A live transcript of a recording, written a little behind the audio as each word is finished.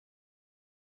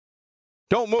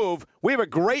Don't move. We have a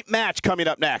great match coming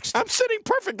up next. I'm sitting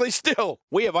perfectly still.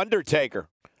 We have Undertaker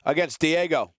against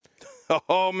Diego.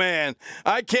 Oh, man.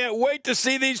 I can't wait to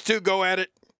see these two go at it.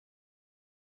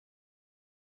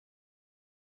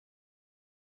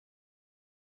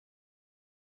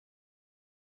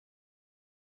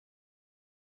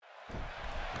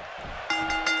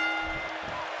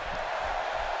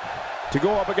 To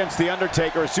go up against The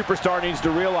Undertaker, a superstar needs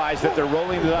to realize that they're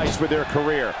rolling the dice with their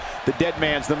career. The dead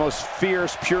man's the most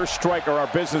fierce, pure striker our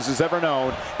business has ever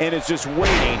known, and is just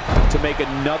waiting to make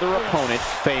another opponent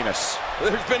famous.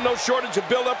 There's been no shortage of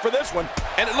build-up for this one,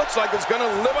 and it looks like it's going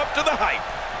to live up to the hype.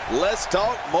 Less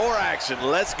talk, more action.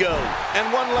 Let's go.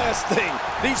 And one last thing.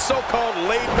 These so-called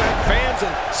laid-back fans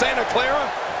in Santa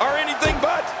Clara are anything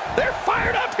but. They're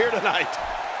fired up here tonight.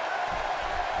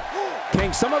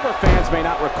 King, some of our fans may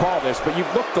not recall this, but you've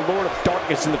looked the Lord of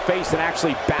Darkness in the face and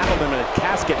actually battled him in a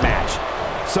casket match.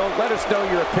 So let us know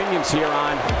your opinions here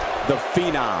on the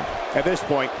Phenom. At this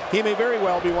point, he may very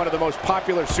well be one of the most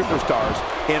popular superstars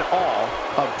in all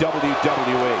of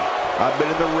WWE. I've been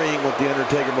in the ring with The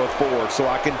Undertaker before, so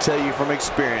I can tell you from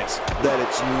experience that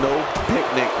it's no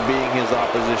picnic being his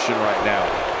opposition right now.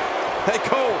 Hey,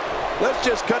 Cole, let's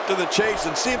just cut to the chase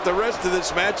and see if the rest of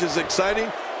this match is exciting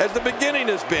as the beginning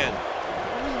has been.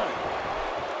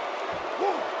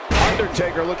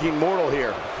 Undertaker looking mortal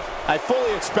here. I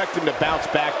fully expect him to bounce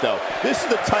back, though. This is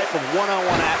the type of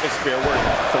one-on-one atmosphere where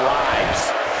he thrives.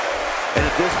 And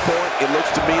at this point, it looks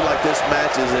to me like this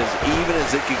match is as even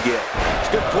as it could get. It's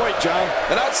a good point, John.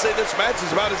 And I'd say this match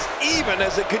is about as even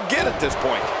as it could get at this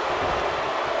point.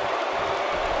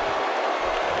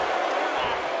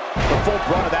 The full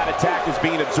brunt of that attack is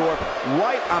being absorbed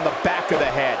right on the back of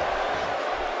the head.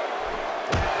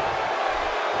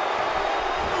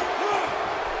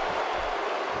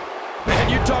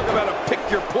 Man, you talk about a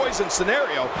pick-your-poison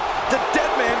scenario. The dead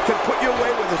man can put you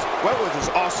away with his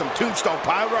awesome tombstone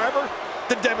pile driver,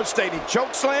 the devastating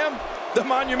choke slam, the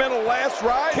monumental last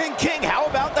ride. King, how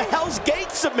about the Hell's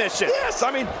Gate submission? Yes, I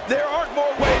mean, there aren't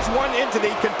more ways one entity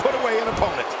can put away an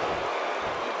opponent.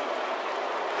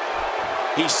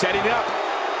 He's setting it up.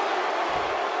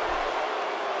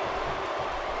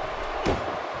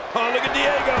 Oh, look at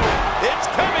Diego. It's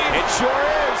coming. It sure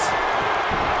is.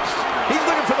 He's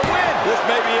looking for the win. This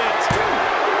may be it.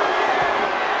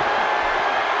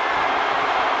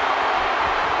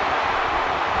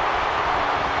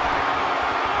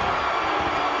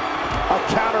 A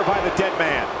counter by the dead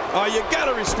man. Oh, you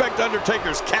gotta respect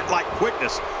Undertaker's cat-like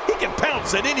quickness. He can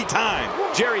pounce at any time.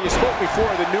 Jerry, you spoke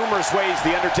before of the numerous ways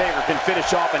The Undertaker can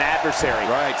finish off an adversary.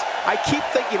 Right. I keep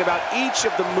thinking about each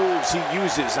of the moves he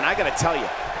uses, and I gotta tell you,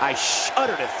 I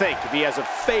shudder to think if he has a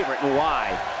favorite and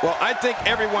why. Well, I think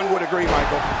everyone would agree,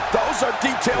 Michael. Those are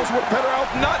details we're better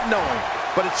off not knowing.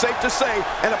 But it's safe to say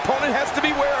an opponent has to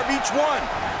be aware of each one.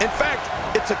 In fact,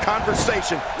 it's a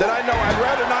conversation that I know I'd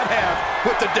rather not have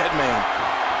with the dead man.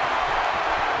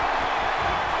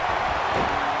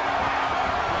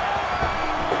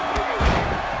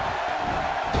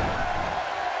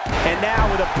 And now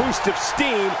with a boost of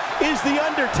steam is The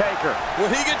Undertaker.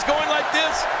 When he gets going like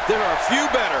this, there are few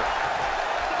better.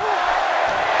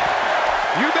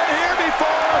 You've been here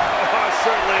before. I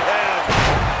certainly have.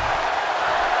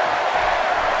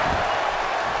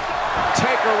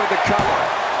 Taker with the cover.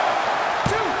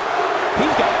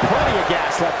 He's got plenty of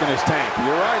gas left in his tank.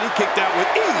 You're right, he kicked out with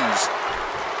ease.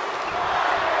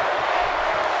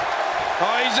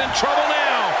 Oh, he's in trouble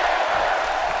now.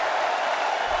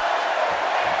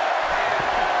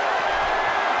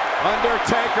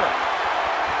 Undertaker.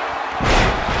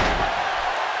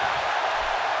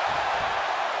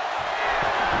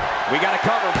 We got to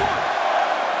cover. 1,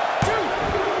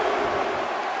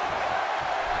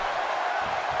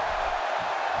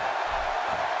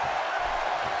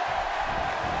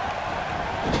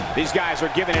 2. These guys are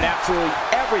giving it absolutely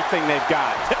everything they've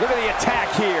got. Look at the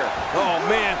attack here. Oh,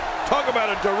 man. Talk about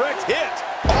a direct hit.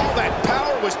 All that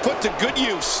power was put to good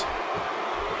use.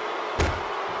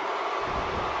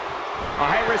 A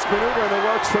high-risk maneuver in the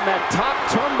works from that top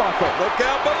turnbuckle. Look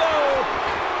out below.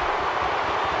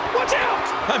 Watch out.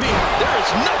 I mean, there is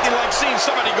nothing like seeing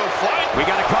somebody go flying. We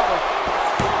got to cover.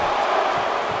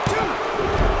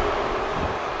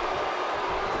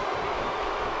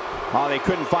 2. Oh, they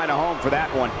couldn't find a home for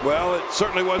that one. Well, it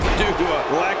certainly wasn't due to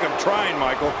a lack of trying,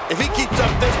 Michael. If he keeps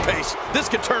up this pace, this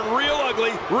could turn real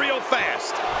ugly real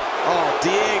fast. Oh,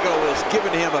 Diego is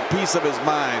giving him a piece of his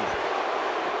mind.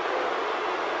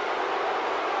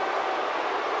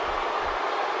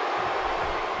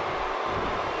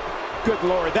 Good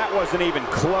Lord, that wasn't even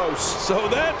close. So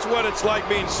that's what it's like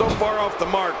being so far off the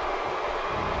mark.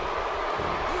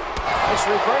 Nice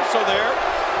reversal there.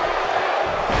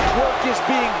 Work is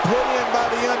being put in by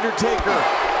the Undertaker.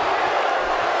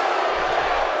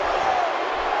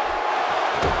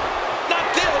 Not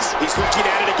this. He's looking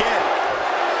at it again.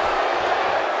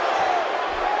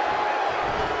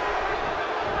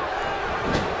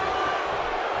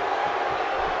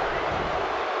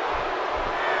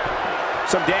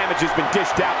 Some damage has been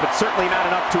dished out, but certainly not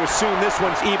enough to assume this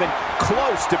one's even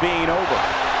close to being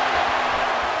over.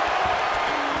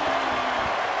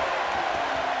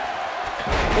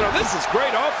 You know, this is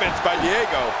great offense by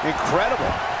Diego.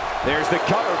 Incredible. There's the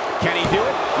cover. Can he do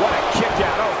it? What a kick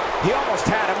out. Oh, he almost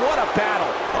had him. What a battle.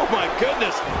 Oh, my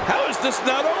goodness. How is this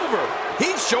not over?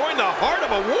 He's showing the heart of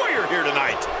a warrior here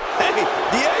tonight. Hey,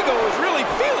 Diego is really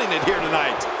feeling it here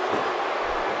tonight.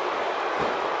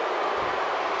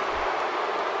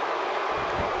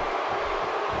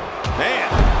 Man,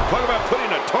 talk about putting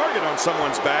a target on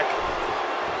someone's back.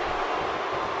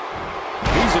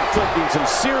 He's inflicting some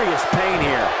serious pain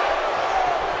here.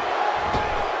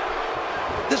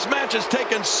 This match has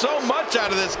taken so much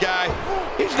out of this guy.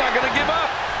 He's not going to give up.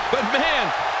 But, man,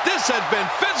 this has been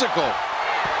physical.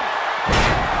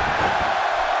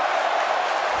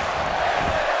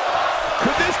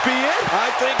 Could this be it? I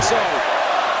think so.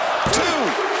 2.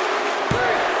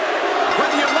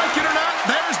 Whether you like it or not,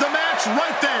 there's the match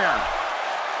right there.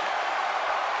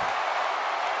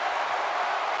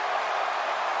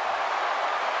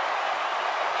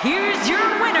 Here's your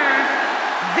winner,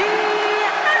 The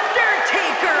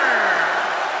Undertaker.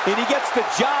 And he gets the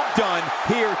job done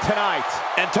here tonight.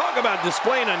 And talk about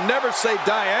displaying a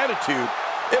never-say-die attitude.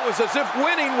 It was as if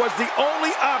winning was the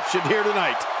only option here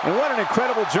tonight. And what an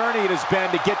incredible journey it has been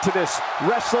to get to this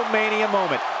WrestleMania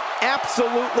moment.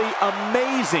 Absolutely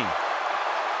amazing.